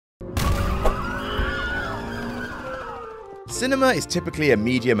Cinema is typically a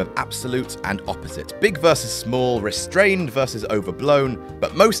medium of absolute and opposite. Big versus small, restrained versus overblown,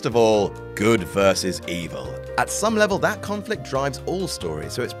 but most of all, good versus evil. At some level, that conflict drives all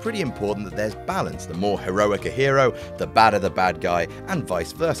stories, so it's pretty important that there's balance. The more heroic a hero, the badder the bad guy, and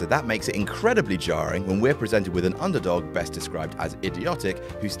vice versa. That makes it incredibly jarring when we're presented with an underdog best described as idiotic,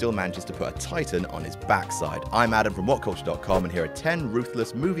 who still manages to put a titan on his backside. I'm Adam from WhatCulture.com, and here are 10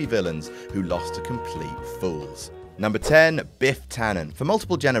 ruthless movie villains who lost to complete fools. Number 10, Biff Tannen. For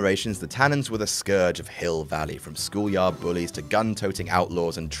multiple generations, the Tannens were the scourge of Hill Valley, from schoolyard bullies to gun-toting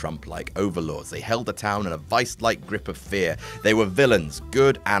outlaws and Trump-like overlords. They held the town in a vice-like grip of fear. They were villains,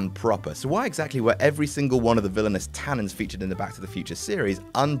 good and proper. So why exactly were every single one of the villainous Tannens featured in the Back to the Future series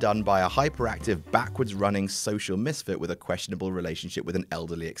undone by a hyperactive, backwards-running social misfit with a questionable relationship with an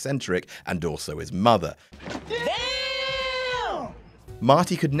elderly eccentric and also his mother?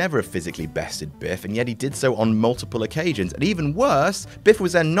 Marty could never have physically bested Biff, and yet he did so on multiple occasions. And even worse, Biff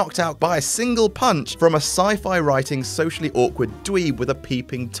was then knocked out by a single punch from a sci-fi writing, socially awkward dweeb with a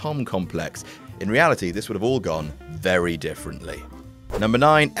peeping Tom complex. In reality, this would have all gone very differently. Number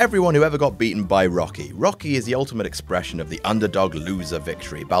 9, everyone who ever got beaten by Rocky. Rocky is the ultimate expression of the underdog loser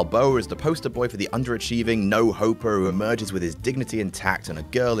victory. Balboa is the poster boy for the underachieving no-hoper who emerges with his dignity intact and a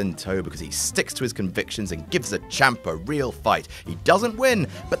girl in tow because he sticks to his convictions and gives the champ a real fight. He doesn't win,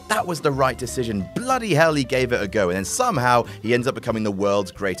 but that was the right decision. Bloody hell, he gave it a go, and then somehow he ends up becoming the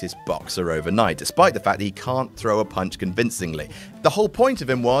world's greatest boxer overnight, despite the fact that he can't throw a punch convincingly. The whole point of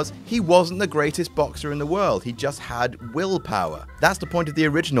him was, he wasn't the greatest boxer in the world, he just had willpower. That's the point of the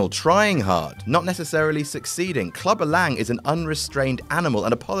original, trying hard, not necessarily succeeding. Clubber Lang is an unrestrained animal,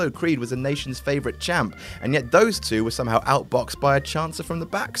 and Apollo Creed was the nation's favourite champ, and yet those two were somehow outboxed by a chancer from the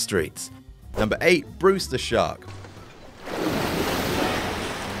back streets. Number 8, Bruce the Shark.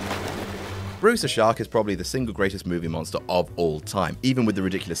 Bruce the Shark is probably the single greatest movie monster of all time, even with the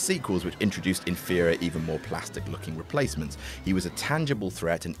ridiculous sequels which introduced inferior, even more plastic-looking replacements. He was a tangible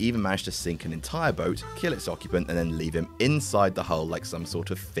threat and even managed to sink an entire boat, kill its occupant, and then leave him inside the hull like some sort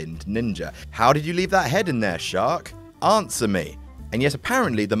of finned ninja. How did you leave that head in there, Shark? Answer me. And yet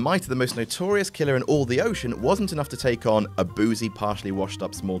apparently the might of the most notorious killer in all the ocean wasn't enough to take on a boozy, partially washed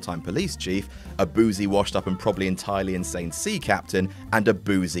up small-time police chief, a boozy, washed up and probably entirely insane sea captain, and a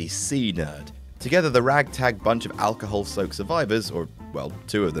boozy sea nerd. Together, the ragtag bunch of alcohol-soaked survivors, or, well,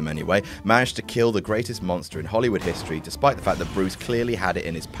 2 of them anyway, managed to kill the greatest monster in Hollywood history, despite the fact that Bruce clearly had it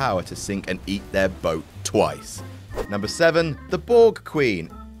in his power to sink and eat their boat twice. Number 7, the Borg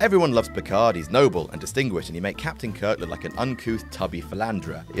Queen. Everyone loves Picard, he's noble and distinguished, and he made Captain Kirk look like an uncouth, tubby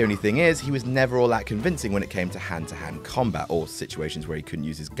philanderer. The only thing is, he was never all that convincing when it came to hand-to-hand combat, or situations where he couldn't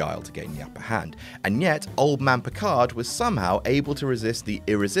use his guile to gain the upper hand. And yet, Old Man Picard was somehow able to resist the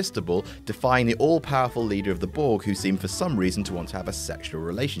irresistible, defying the all-powerful leader of the Borg, who seemed for some reason to want to have a sexual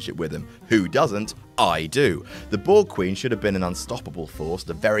relationship with him. Who doesn't? I do. The Borg Queen should have been an unstoppable force,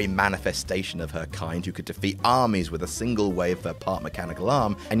 the very manifestation of her kind, who could defeat armies with a single wave of her part-mechanical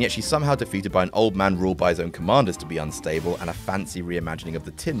arm, and yet she's somehow defeated by an old man ruled by his own commanders to be unstable and a fancy reimagining of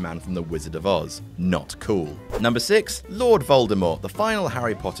the Tin Man from The Wizard of Oz. Not cool. Number 6, Lord Voldemort. The final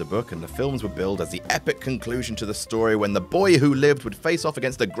Harry Potter book and the films were billed as the epic conclusion to the story when the boy who lived would face off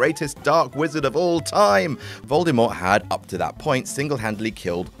against the greatest dark wizard of all time. Voldemort had, up to that point, single-handedly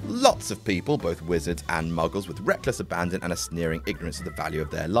killed lots of people, both wizards and muggles, with reckless abandon and a sneering ignorance of the value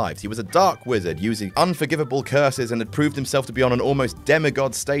of their lives. He was a dark wizard using unforgivable curses and had proved himself to be on an almost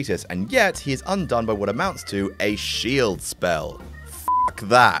demigod status, and yet he is undone by what amounts to a shield spell. Fuck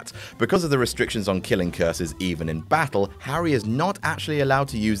that. Because of the restrictions on killing curses even in battle, Harry is not actually allowed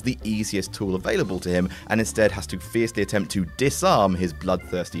to use the easiest tool available to him, and instead has to fiercely attempt to disarm his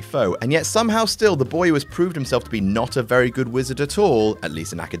bloodthirsty foe. And yet somehow still, the boy who has proved himself to be not a very good wizard at all, at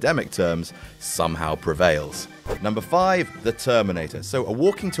least in academic terms, somehow prevails. Number 5, the Terminator. So a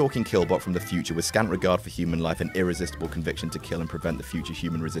walking, talking killbot from the future with scant regard for human life and irresistible conviction to kill and prevent the future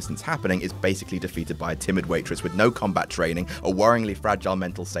human resistance happening is basically defeated by a timid waitress with no combat training, a worryingly fragile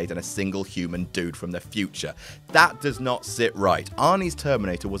mental state, and a single human dude from the future. That does not sit right. Arnie's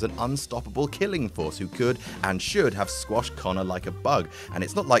Terminator was an unstoppable killing force who could and should have squashed Connor like a bug. And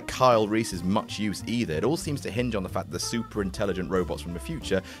it's not like Kyle Reese is much use either. It all seems to hinge on the fact that the super intelligent robots from the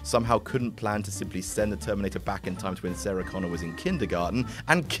future somehow couldn't plan to simply send the Terminator back in time to when Sarah Connor was in kindergarten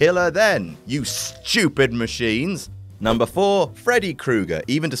and kill her then. You stupid machines! Number 4, Freddy Krueger.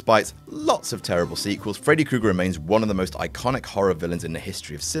 Even despite lots of terrible sequels, Freddy Krueger remains one of the most iconic horror villains in the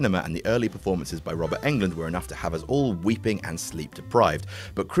history of cinema, and the early performances by Robert Englund were enough to have us all weeping and sleep deprived.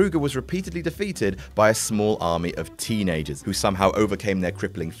 But Krueger was repeatedly defeated by a small army of teenagers who somehow overcame their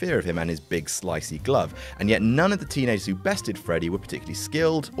crippling fear of him and his big slicey glove. And yet none of the teenagers who bested Freddy were particularly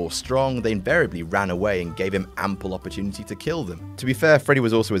skilled or strong. They invariably ran away and gave him ample opportunity to kill them. To be fair, Freddy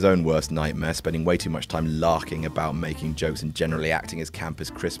was also his own worst nightmare, spending way too much time larking about, making jokes and generally acting as camp as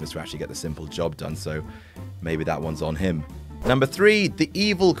Christmas to actually get the simple job done, so maybe that one's on him. Number 3, the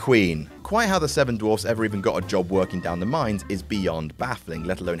Evil Queen. Quite how the Seven Dwarfs ever even got a job working down the mines is beyond baffling,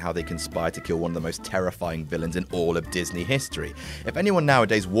 let alone how they conspired to kill one of the most terrifying villains in all of Disney history. If anyone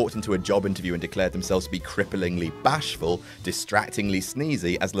nowadays walked into a job interview and declared themselves to be cripplingly bashful, distractingly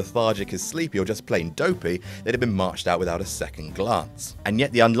sneezy, as lethargic as sleepy, or just plain dopey, they'd have been marched out without a second glance. And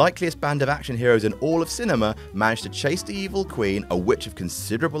yet the unlikeliest band of action heroes in all of cinema managed to chase the Evil Queen, a witch of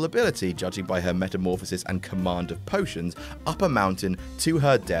considerable ability, judging by her metamorphosis and command of potions, up a mountain to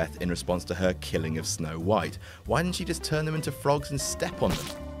her death in response to her killing of Snow White. Why didn't she just turn them into frogs and step on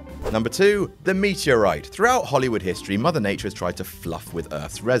them? Number 2, the meteorite. Throughout Hollywood history, Mother Nature has tried to fluff with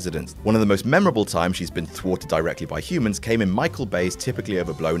Earth's residents. One of the most memorable times she's been thwarted directly by humans came in Michael Bay's typically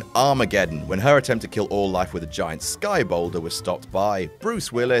overblown Armageddon, when her attempt to kill all life with a giant sky boulder was stopped by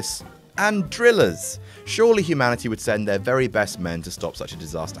Bruce Willis and drillers. Surely humanity would send their very best men to stop such a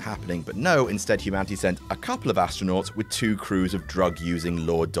disaster happening, but no, instead humanity sent a couple of astronauts with 2 crews of drug-using,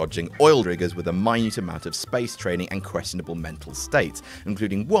 law-dodging oil riggers with a minute amount of space training and questionable mental states,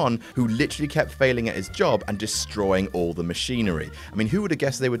 including one who literally kept failing at his job and destroying all the machinery. I mean, who would have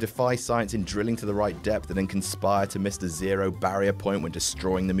guessed they would defy science in drilling to the right depth and then conspire to miss the zero barrier point when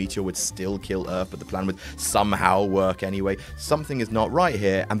destroying the meteor would still kill Earth, but the plan would somehow work anyway? Something is not right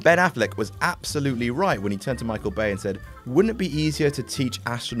here, and Ben Affleck was absolutely right when he turned to Michael Bay and said, "Wouldn't it be easier to teach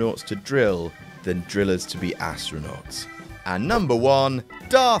astronauts to drill than drillers to be astronauts?" And number 1,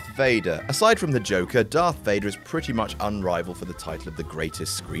 Darth Vader. Aside from the Joker, Darth Vader is pretty much unrivaled for the title of the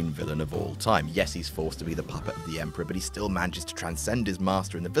greatest screen villain of all time. Yes, he's forced to be the puppet of the Emperor, but he still manages to transcend his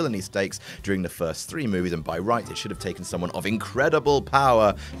master in the villainy stakes during the first 3 movies, and by right, it should have taken someone of incredible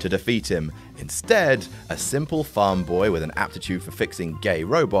power to defeat him. Instead, a simple farm boy with an aptitude for fixing gay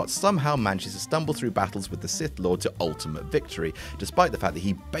robots somehow manages to stumble through battles with the Sith Lord to ultimate victory, despite the fact that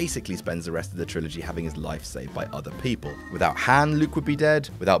he basically spends the rest of the trilogy having his life saved by other people. Without Han, Luke would be dead.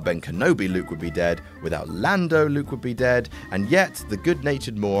 Without Ben Kenobi, Luke would be dead. Without Lando, Luke would be dead. And yet, the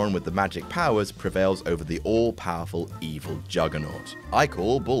good-natured moron with the magic powers prevails over the all-powerful evil juggernaut. I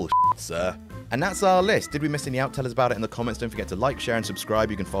call bullshit, sir. And that's our list. Did we miss any out? Tell us about it in the comments. Don't forget to like, share, and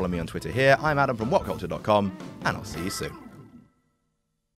subscribe. You can follow me on Twitter here. I'm Adam from WhatCulture.com, and I'll see you soon.